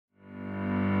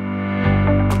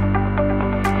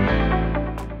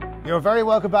You're very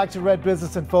welcome back to Red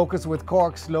Business in Focus with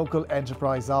Cork's local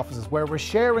enterprise offices, where we're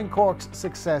sharing Cork's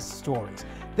success stories.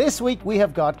 This week we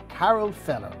have got Carol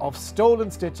Feller of Stolen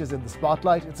Stitches in the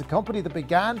spotlight. It's a company that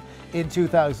began in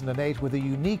 2008 with a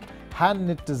unique hand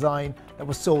knit design that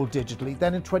was sold digitally.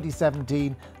 Then in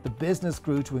 2017 the business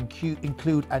grew to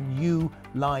include a new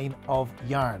line of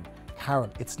yarn.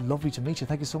 Carol, it's lovely to meet you.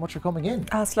 Thank you so much for coming in.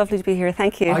 Oh, it's lovely to be here.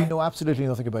 Thank you. I know absolutely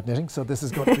nothing about knitting, so this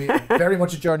is going to be very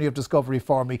much a journey of discovery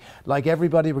for me. Like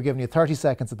everybody, we're giving you 30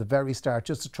 seconds at the very start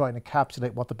just to try and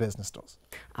encapsulate what the business does.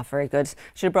 Oh, very good.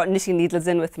 Should have brought knitting needles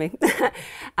in with me.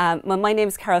 Well, my name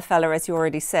is Carol Feller, as you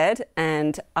already said,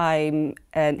 and I'm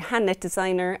a hand knit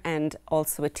designer and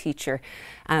also a teacher.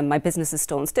 My business is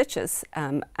Stolen Stitches,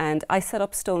 and I set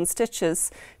up Stolen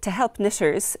Stitches to help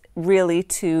knitters really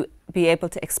to be able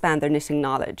to expand their knitting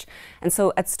knowledge. And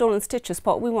so at Stolen Stitches,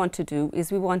 what we want to do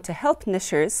is we want to help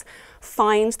knitters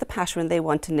find the pattern they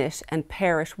want to knit and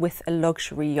pair it with a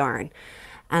luxury yarn.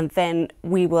 And then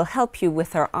we will help you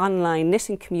with our online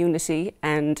knitting community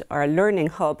and our learning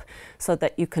hub so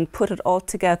that you can put it all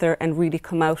together and really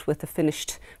come out with a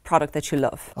finished product that you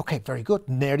love. Okay, very good.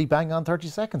 Nearly bang on 30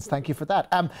 seconds. Thank you for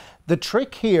that. The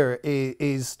trick here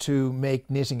is to make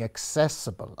knitting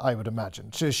accessible, I would imagine,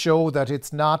 to show that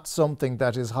it's not something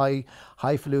that is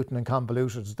highfalutin and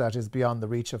convoluted, that is beyond the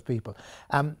reach of people.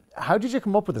 How did you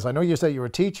come up with this? I know you say you're a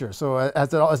teacher, so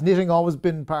has knitting always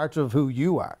been part of who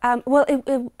you are? Well,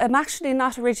 I'm actually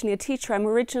not originally a teacher. I'm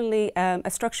originally a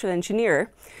structural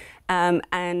engineer.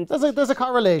 And there's a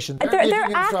correlation there.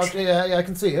 Yeah, I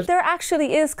can see it. There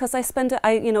actually is, because I spend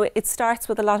it starts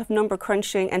with a lot of number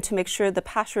crunching and to make sure the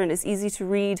pattern is easy to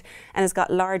read and has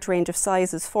got large range of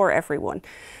sizes for everyone.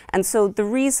 And so the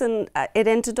reason it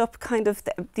ended up kind of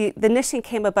the knitting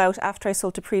came about after I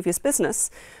sold a previous business,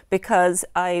 because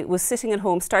I was sitting at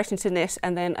home starting to knit,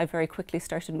 and then I very quickly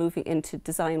started moving into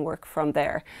design work from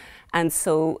there. And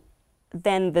so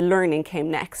then the learning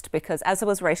came next, because as I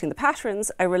was writing the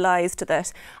patterns, I realised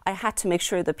that I had to make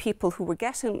sure the people who were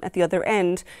getting at the other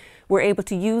end were able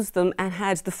to use them and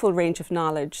had the full range of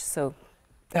knowledge. So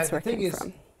that's where it came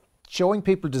from. Showing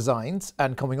people designs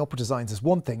and coming up with designs is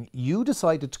one thing. You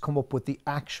decided to come up with the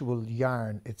actual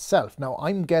yarn itself. Now,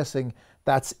 I'm guessing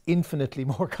that's infinitely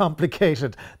more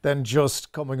complicated than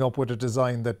just coming up with a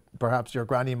design that perhaps your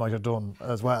granny might have done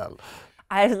as well.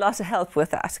 I had a lot of help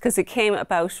with that, because it came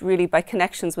about really by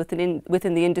connections within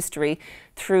the industry.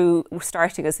 Through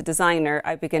starting as a designer,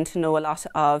 I began to know a lot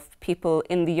of people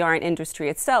in the yarn industry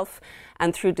itself,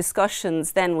 and through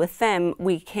discussions then with them,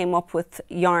 we came up with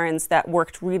yarns that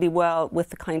worked really well with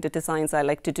the kind of designs I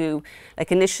like to do.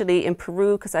 Like initially in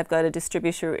Peru, because I've got a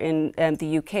distributor in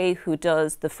the UK who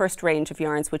does the first range of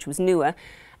yarns, which was Nua.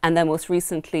 And then most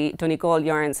recently, Donegal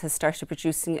Yarns has started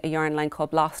producing a yarn line called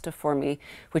Blosta for me,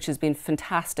 which has been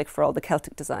fantastic for all the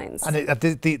Celtic designs. And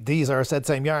these are said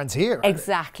same yarns here?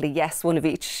 Exactly, yes, one of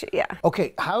each, yeah.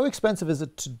 Okay, how expensive is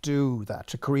it to do that,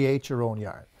 to create your own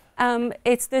yarn?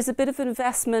 There's a bit of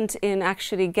investment in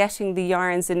actually getting the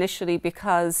yarns initially,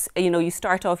 because you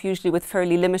start off usually with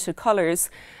fairly limited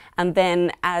colours. And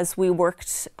then as we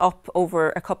worked up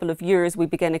over a couple of years, we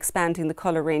began expanding the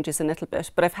colour ranges a little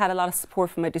bit. But I've had a lot of support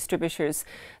from my distributors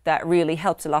that really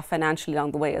helped a lot financially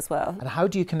along the way as well. And how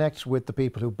do you connect with the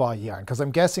people who buy yarn? Because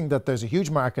I'm guessing that there's a huge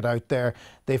market out there.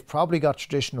 They've probably got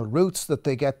traditional routes that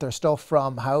they get their stuff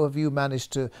from. How have you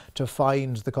managed to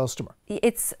find the customer?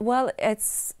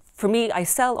 For me, I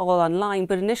sell all online,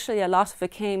 but initially a lot of it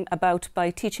came about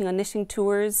by teaching on knitting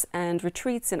tours and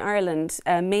retreats in Ireland,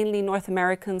 mainly North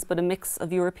Americans, but a mix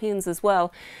of Europeans as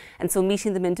well. And so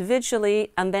meeting them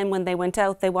individually, and then when they went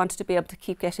out, they wanted to be able to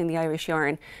keep getting the Irish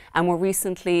yarn. And more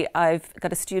recently, I've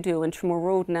got a studio in Tramore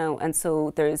Road now, and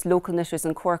so there's local knitters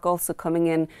in Cork also coming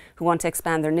in who want to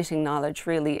expand their knitting knowledge,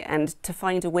 really, and to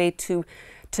find a way to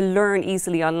learn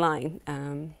easily online.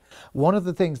 One of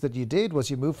the things that you did was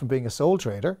you moved from being a sole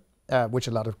trader, which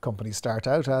a lot of companies start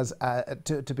out as,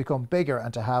 to become bigger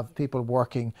and to have people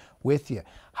working with you.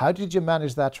 How did you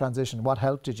manage that transition? What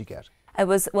help did you get?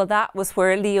 That was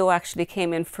where Leo actually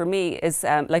came in for me.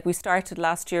 Like we started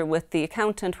last year with the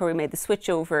accountant, where we made the switch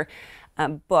over.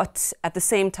 But at the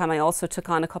same time, I also took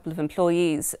on a couple of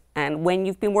employees. And when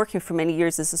you've been working for many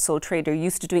years as a sole trader, you're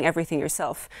used to doing everything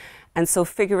yourself. And so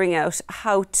figuring out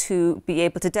how to be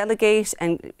able to delegate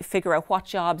and figure out what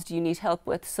jobs do you need help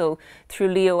with. So through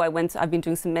Leo, I've been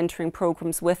doing some mentoring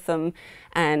programs with them,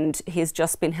 and he's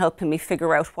just been helping me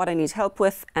figure out what I need help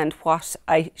with and what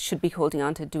I should be holding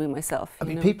on to doing myself. I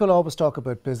mean, people always talk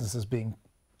about businesses being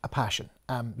a passion.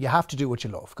 You have to do what you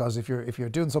love, because if you're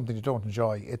doing something you don't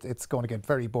enjoy, it's going to get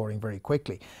very boring very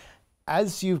quickly.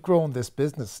 As you've grown this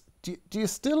business, Do you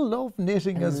still love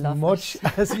knitting as love much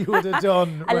as you would have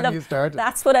done when you started?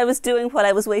 That's what I was doing while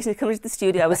I was waiting to come to the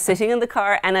studio. I was sitting in the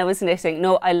car and I was knitting.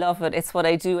 No, I love it. It's what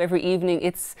I do every evening.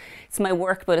 It's my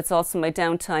work, but it's also my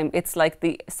downtime. It's like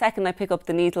the second I pick up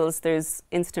the needles, there's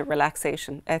instant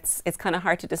relaxation. It's kind of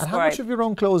hard to describe. And how much of your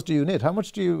own clothes do you knit? How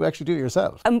much do you actually do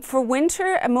yourself? For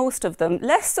winter, most of them.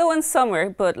 Less so in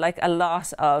summer, but like a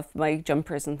lot of my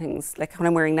jumpers and things, like what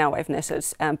I'm wearing now, I've knitted.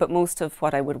 But most of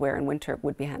what I would wear in winter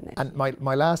would be hand knit. And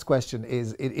my last question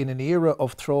is, in an era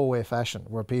of throwaway fashion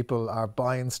where people are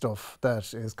buying stuff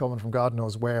that is coming from God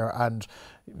knows where and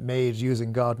made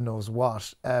using God knows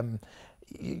what,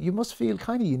 you must feel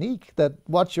kind of unique that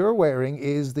what you're wearing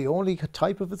is the only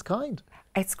type of its kind.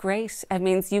 It's great. It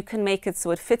means you can make it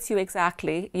so it fits you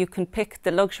exactly. You can pick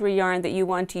the luxury yarn that you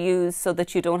want to use so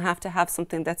that you don't have to have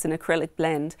something that's an acrylic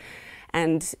blend.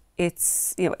 And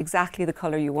it's, you know, exactly the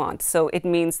colour you want. So it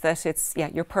means that it's, yeah,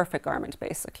 your perfect garment,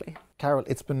 basically. Carol,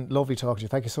 it's been lovely talking to you.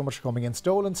 Thank you so much for coming in.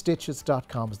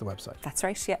 StolenStitches.com is the website. That's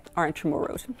right, yeah. Orange Tremor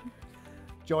Road.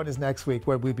 Join us next week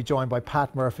where we'll be joined by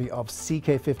Pat Murphy of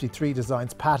CK53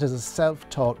 Designs. Pat is a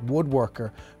self-taught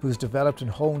woodworker who's developed and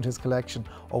honed his collection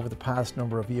over the past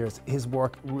number of years. His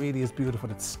work really is beautiful.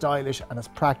 It's stylish and it's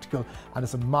practical and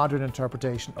it's a modern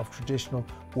interpretation of traditional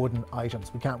wooden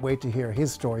items. We can't wait to hear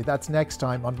his story. That's next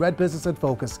time on Red Business in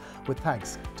Focus, with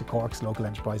thanks to Cork's local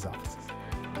enterprise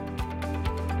offices.